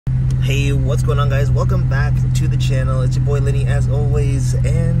Hey, what's going on, guys? Welcome back to the channel. It's your boy Lenny as always,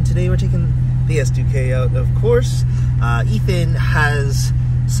 and today we're taking the S2K out, of course. Ethyn has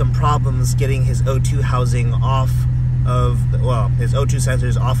some problems getting his O2 housing off of, his O2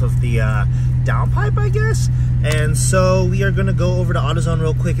 sensors off of the downpipe, I guess. And so we are gonna go over to AutoZone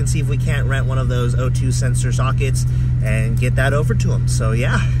real quick and see if we can't rent one of those O2 sensor sockets and get that over to him. So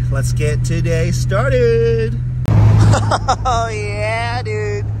yeah, let's get today started. Oh yeah,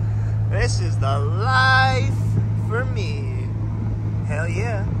 dude. This is the life for me. Hell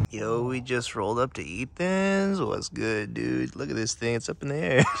yeah. Yo, we just rolled up to Ethyn's. What's good, dude? Look at this thing. It's up in the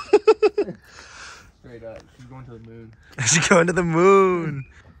air. Straight up. She's going to the moon. She's going to the moon.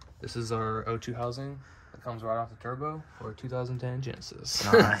 This is our O2 housing. It comes right off the turbo for a 2010 Genesis.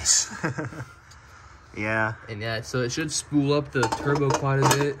 Nice. Yeah. And yeah, so it should spool up the turbo quite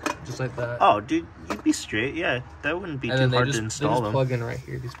a bit, just like that. Oh, dude, you'd be straight. Yeah, that wouldn't be too hard to install them. Plug in right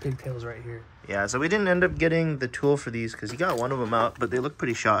here, these pigtails right here. Yeah, so we didn't end up getting the tool for these because he got one of them out, but they look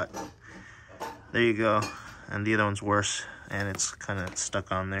pretty shot. There you go. And the other one's worse, and it's kind of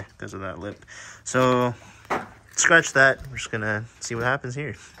stuck on there because of that lip. So scratch that. We're just gonna see what happens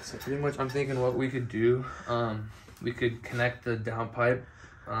here. So pretty much, I'm thinking what we could do. We could connect the downpipe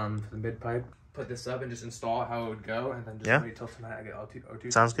to the mid pipe. Put this up and just install how it would go, and then just wait till tonight I get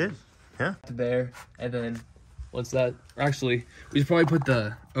O2. Sounds good. Yeah. There, and then once that, actually, we should probably put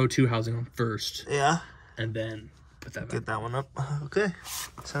the O2 housing on first. Yeah. And then put that back. Get that one up. Okay.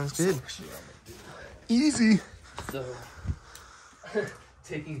 Sounds good. Easy. So,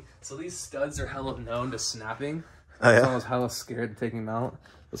 so these studs are hella known to snapping. Oh yeah. I was hella scared to take them out.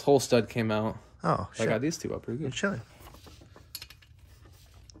 This whole stud came out. Oh, I got these two up pretty good. You're chilling.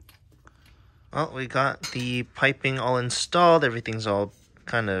 Well, we got the piping all installed. Everything's all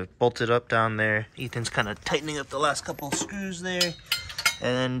kind of bolted up down there. Ethyn's kind of tightening up the last couple of screws there.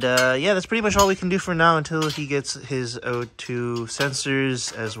 And yeah, that's pretty much all we can do for now until he gets his O2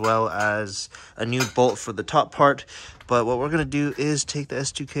 sensors as well as a new bolt for the top part. But what we're going to do is take the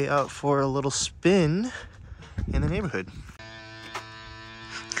S2K out for a little spin in the neighborhood.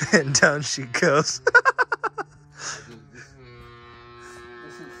 And down she goes.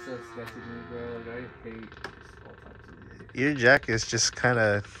 Your jack is just kind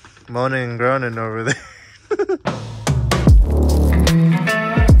of moaning and groaning over there.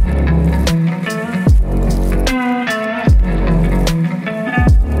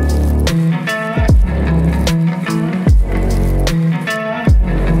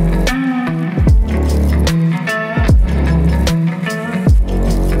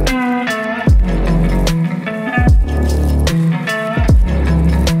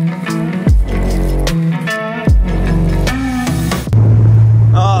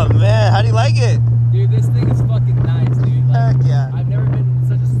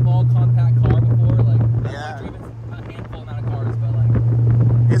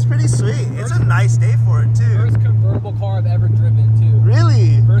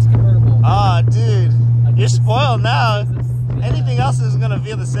 You're spoiled now. Anything else is gonna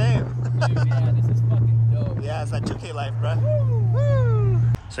feel the same. Dude, yeah, this is fucking dope. Yeah, it's that 2K life, bro. Woo!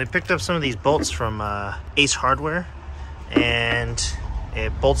 So I picked up some of these bolts from Ace Hardware, and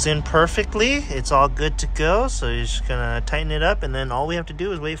it bolts in perfectly. It's all good to go. So you're just gonna tighten it up, and then all we have to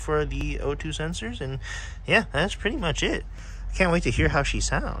do is wait for the O2 sensors, and yeah, that's pretty much it. I can't wait to hear how she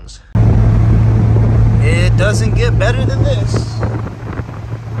sounds. It doesn't get better than this.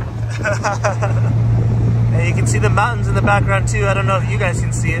 And you can see the mountains in the background too. I don't know if you guys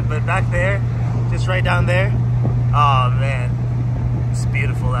can see it, but back there, just right down there, oh man, it's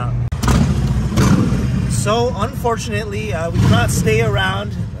beautiful out. So unfortunately, we cannot stay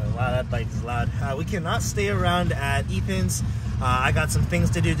around. Wow, that bike is loud. We cannot stay around at Ethyn's. I got some things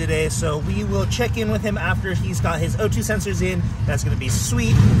to do today, so we will check in with him after he's got his O2 sensors in. That's gonna be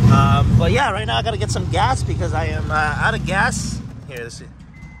sweet. But yeah, right now I gotta get some gas because I am out of gas. Here, this is,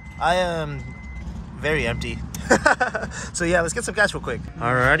 I am very empty. So yeah, let's get some gas real quick.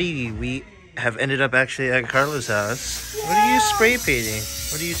 Alrighty, we have ended up actually at Carlos' house. What are you spray painting?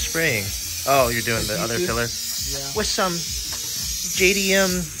 What are you spraying? Oh, you're doing the other pillar? Yeah. With some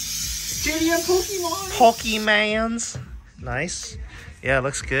JDM Pokemons. Nice. Yeah,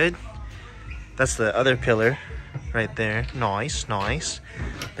 looks good. That's the other pillar right there. Nice, nice.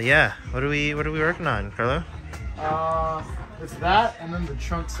 But yeah, what are we working on, Carlo? It's that and then the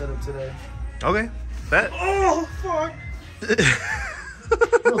trunk setup today. Okay, bet. Oh fuck! A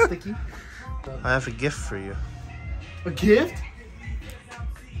little sticky. I have a gift for you. A gift?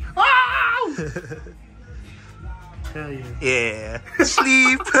 Oh! Hell yeah. Yeah.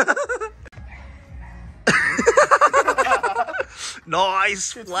 Sleep.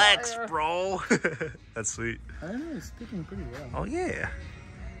 Nice flex, bro. That's sweet. I don't know, it's sticking pretty well. Oh, yeah.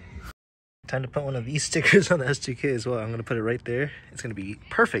 Time to put one of these stickers on the S2K as well. I'm going to put it right there. It's going to be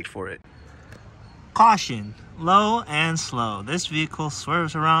perfect for it. Caution, low and slow. This vehicle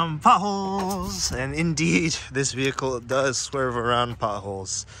swerves around potholes. And indeed, this vehicle does swerve around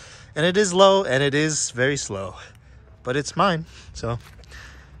potholes. And it is low and it is very slow. But it's mine, so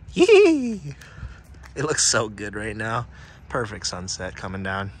yee! It looks so good right now. Perfect sunset coming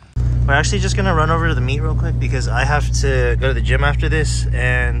down. We're actually just gonna run over to the meet real quick because I have to go to the gym after this,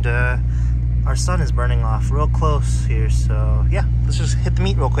 and our sun is burning off real close here. So yeah, let's just hit the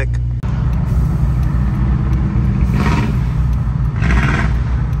meet real quick.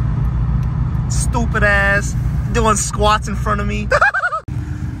 Stupid ass doing squats in front of me.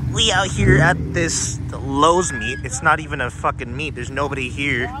 We out here at this Lowe's meet. It's not even a fucking meet. There's nobody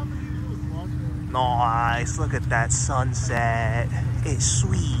here. Nice. Look at that sunset. It's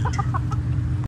sweet.